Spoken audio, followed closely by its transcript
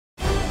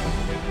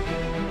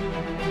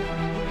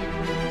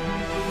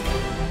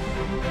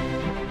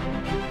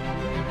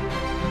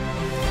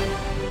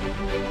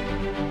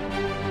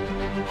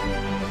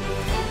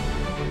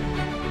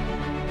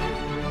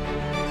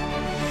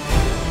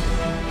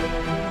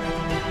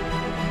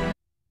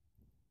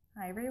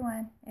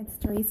everyone, it's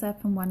Theresa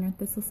from Wandering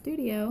Thistle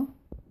Studio.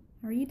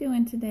 How are you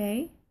doing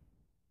today?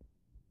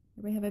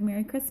 Everybody have a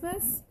Merry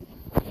Christmas?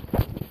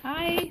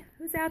 Hi,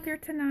 who's out there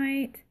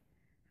tonight?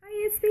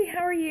 Hi, Isby,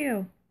 how are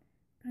you?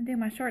 I'm going to do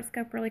my short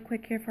scope really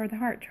quick here for the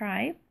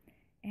HeartTribe.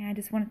 And I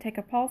just want to take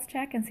a pulse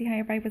check and see how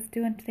everybody was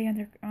doing today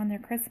on their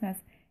Christmas.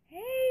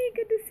 Hey,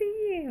 good to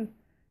see you.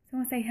 So I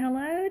want to say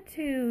hello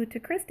to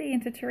Christy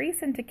and to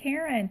Theresa and to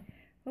Karen.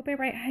 Hope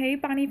everybody, hey,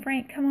 Bonnie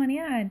Frank, come on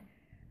in.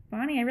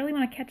 Bonnie, I really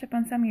want to catch up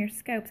on some of your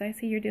scopes. I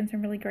see you're doing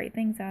some really great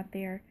things out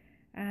there.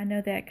 I know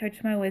that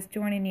Coach Mo is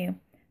joining you.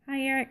 Hi,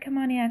 Eric. Come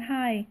on in.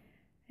 Hi.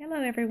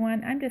 Hello,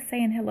 everyone. I'm just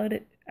saying hello to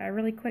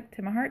really quick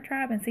to my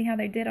HeartTribe and see how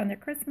they did on their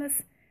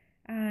Christmas.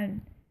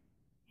 Hey.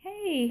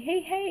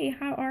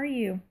 How are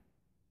you?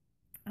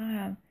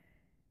 Hi,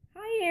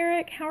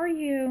 Eric. How are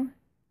you?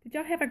 Did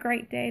y'all have a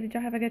great day? Did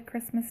y'all have a good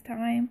Christmas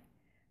time?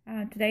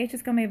 Today is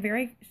just going to be a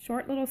very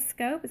short little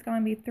scope. It's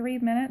going to be 3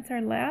 minutes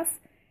or less.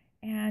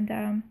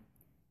 And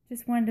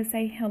just wanted to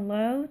say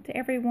hello to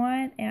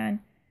everyone and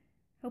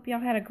hope y'all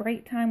had a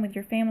great time with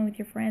your family, with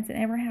your friends, and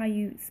ever how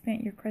you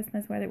spent your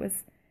Christmas, whether it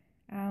was,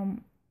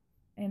 and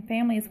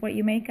family is what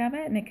you make of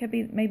it, and it could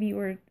be maybe you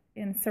were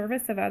in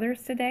service of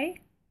others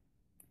today.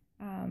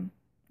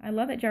 I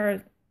love that y'all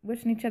are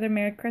wishing each other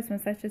Merry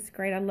Christmas. That's just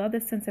great. I love the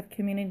sense of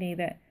community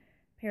that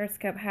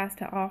Periscope has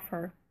to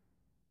offer.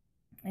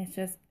 It's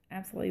just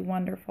absolutely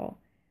wonderful.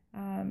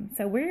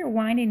 So we're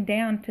winding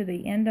down to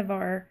the end of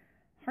our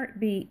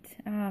Heartbeat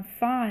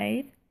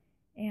 5,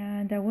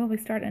 and we'll be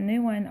starting a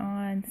new one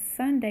on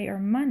Sunday or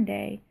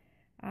Monday.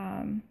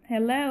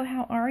 Hello,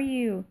 how are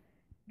you?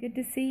 Good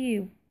to see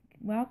you.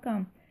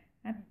 Welcome.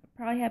 I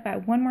probably have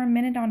about 1 more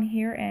minute on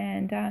here,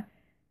 and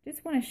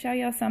just want to show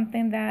y'all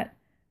something that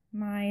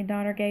my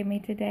daughter gave me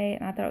today,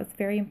 and I thought it was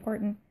very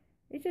important.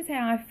 It's just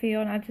how I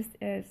feel, and I just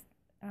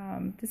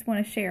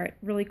want to share it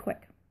really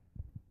quick.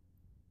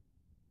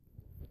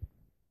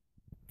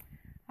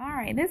 All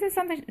right, this is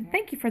something,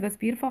 thank you for those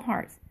beautiful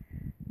hearts.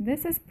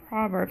 This is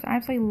Proverbs. I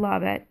absolutely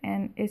love it,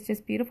 and it's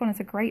just beautiful, and it's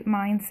a great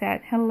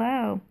mindset.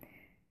 Hello.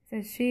 It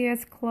says, she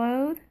is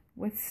clothed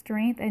with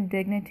strength and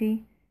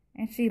dignity,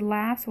 and she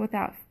laughs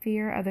without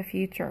fear of the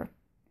future.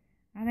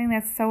 I think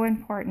that's so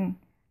important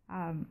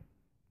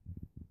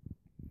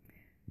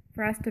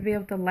for us to be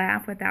able to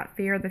laugh without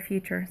fear of the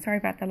future. Sorry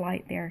about the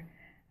light there.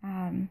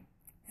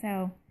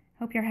 So,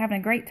 hope you're having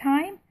a great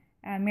time.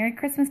 Merry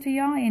Christmas to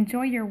y'all.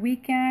 Enjoy your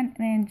weekend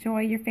and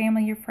enjoy your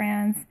family, your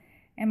friends,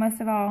 and most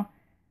of all,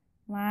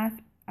 laugh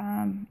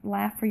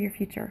for your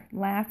future.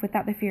 Laugh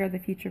without the fear of the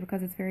future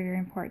because it's very, very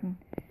important.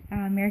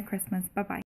 Merry Christmas. Bye-bye.